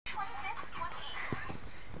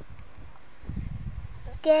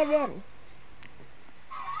Get in.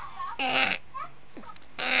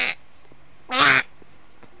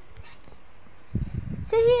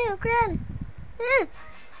 So here, Gran.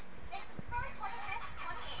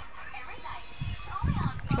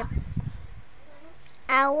 Trip.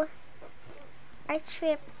 Ow. I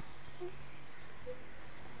tripped.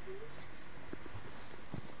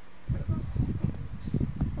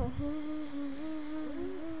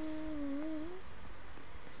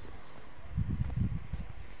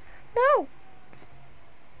 No.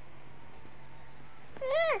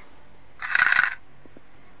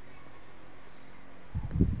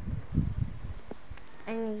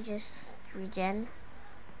 I need to just regen.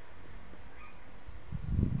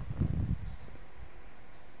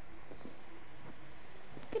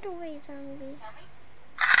 Get away, zombie.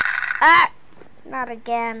 Ah! Not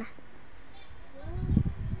again.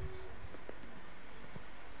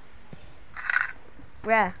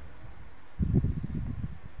 Bruh.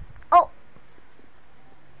 Oh!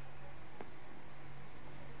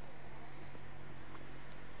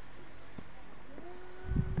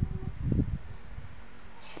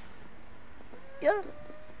 Yeah.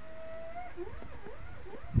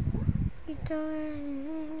 You don't.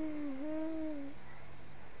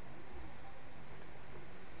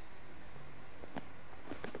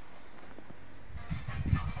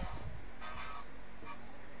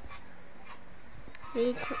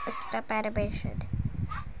 Need to stop animation.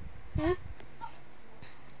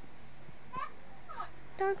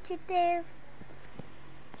 Don't you dare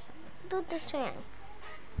do this thing.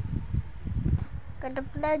 Got a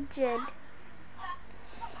bludgeon.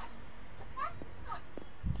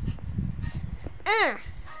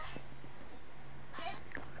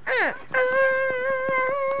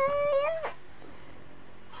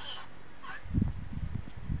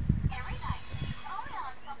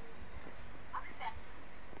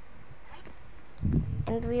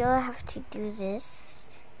 And we all have to do this,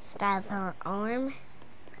 stab her arm,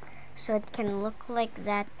 so it can look like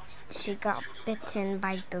that she got bitten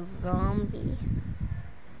by the zombie.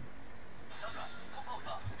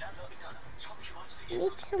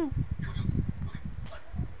 Need some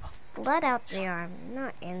blood out the arm,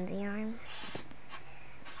 not in the arm.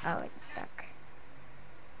 Oh, it's stuck.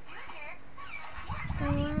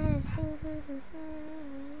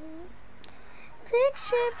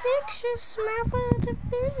 Picture, smile for the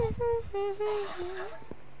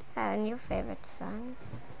and your favorite song.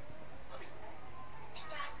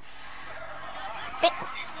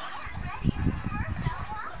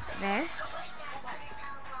 There.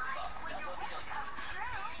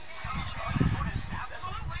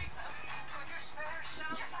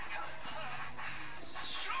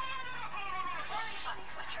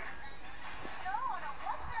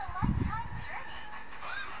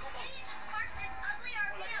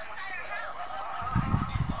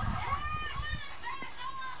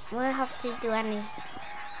 We don't have to do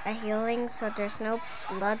a healing, so there's no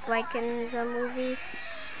blood like in the movie.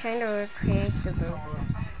 Trying to recreate the movie.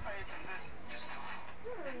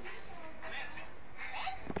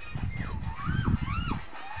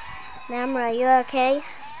 Namra, you okay?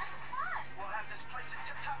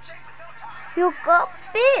 You got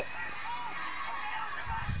bit!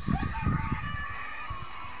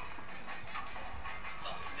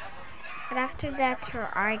 But after that, her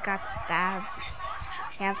eye got stabbed.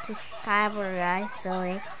 You have to stab her eye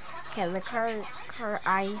silly. Okay, look, her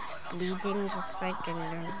eyes bleeding just like in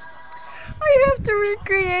there. Oh, you have to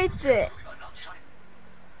recreate it.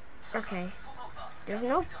 Okay. There's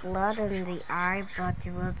no blood in the eye, but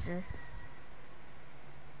we'll just...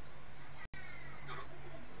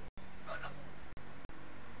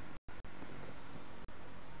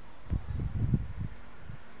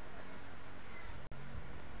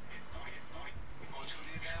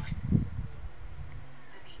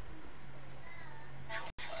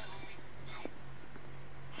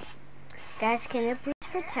 Guys, can you please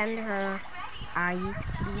pretend her eyes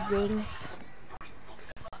bleeding?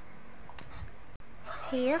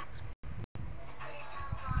 Here?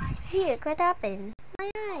 Here, what happened? My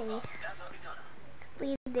eye. It's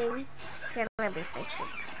bleeding. Here, let me fix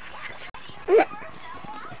it.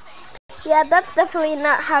 Yeah, that's definitely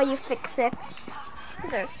not how you fix it.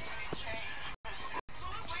 There.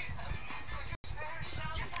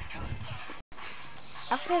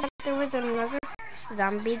 After that, there was another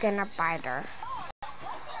zombie gonna bite her.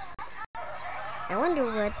 I wonder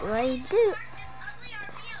what do I do?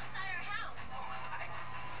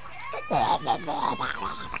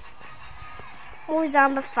 More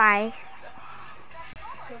zombify.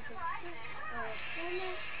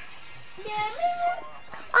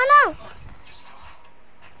 Oh no!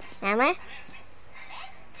 Am I?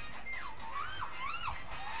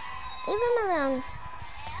 Even around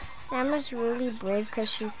Emma's really brave because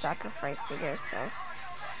she's sacrificing herself.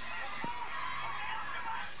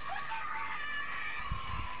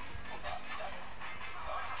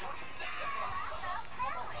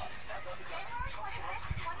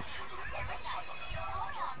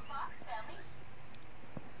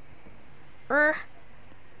 Uh.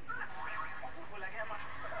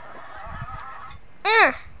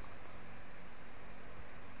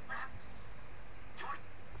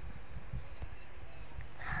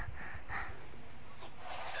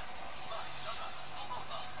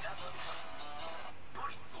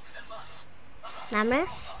 Mama,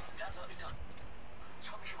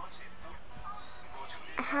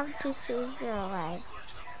 I have to save your life.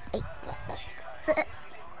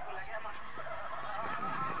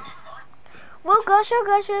 Oh gosh, oh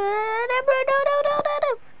gosh, no.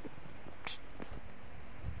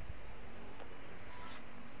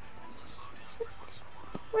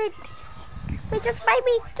 Wait, just bite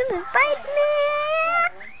me. Just bite me.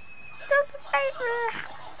 Just bite me.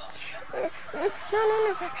 No.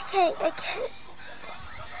 I can't.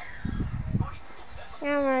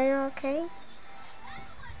 Am I okay?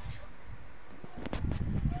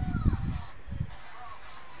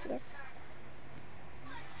 Yes.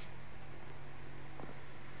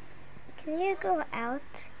 Can you go out?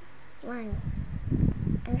 One.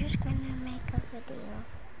 I'm just gonna make a video.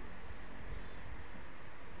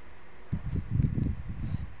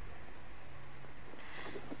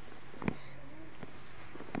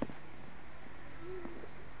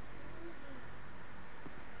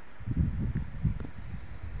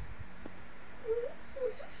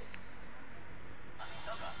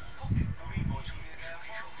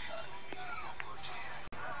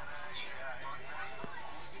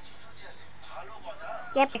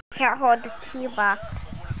 Yep, I can't hold the tea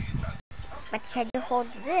box. But can you hold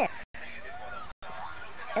this?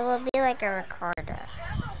 It will be like a recorder.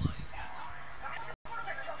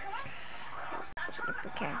 Yep, we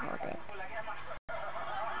can't hold it.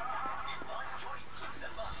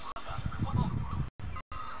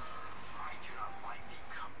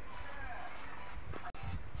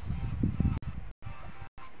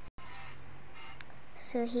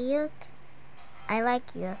 So here, I like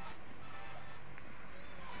you.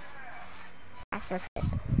 That's just it.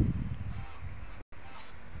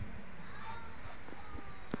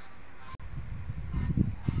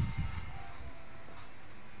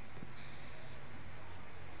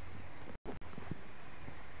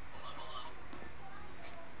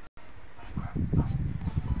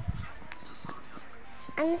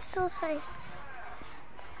 I'm so sorry.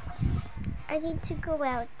 I need to go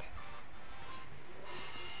out.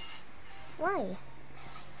 Why?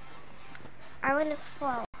 I want to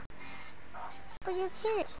fall. But you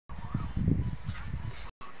can't.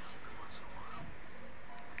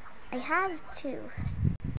 I have to.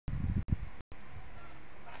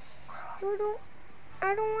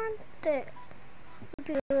 I don't want to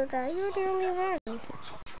do that. You're the only one.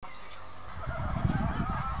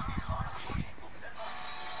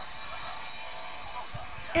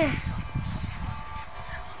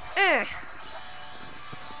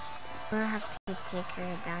 We'll have to take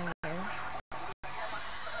her down there.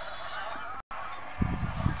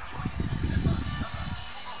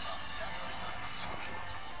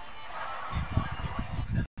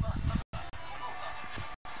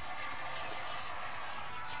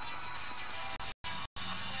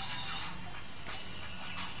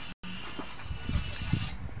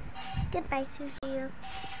 Goodbye, Susie.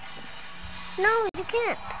 No, you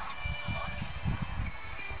can't.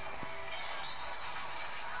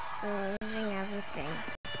 Losing everything.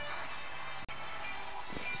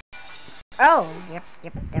 Oh, yep,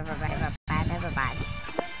 never mind.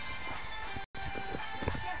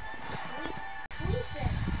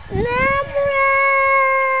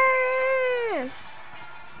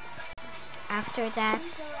 After that,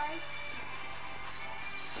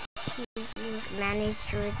 she managed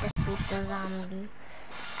to defeat the zombie,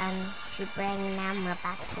 and she brought Namra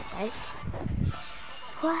back to life.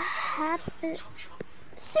 What happened?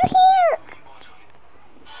 So here!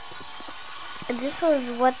 This was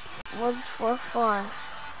what was for.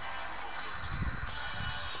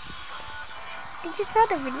 Did you saw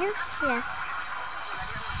the video? Yes.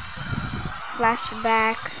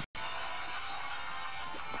 Flashback.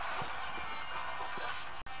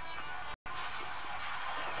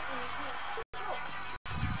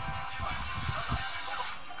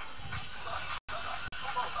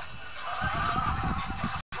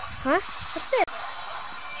 Huh? What's this?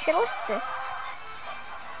 She left this.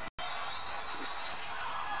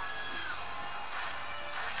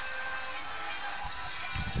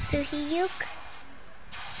 Suhiyuk.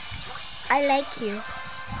 I like you.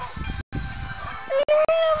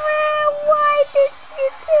 Why did you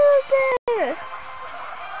do this?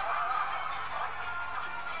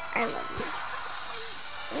 I love you.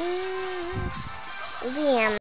 The end.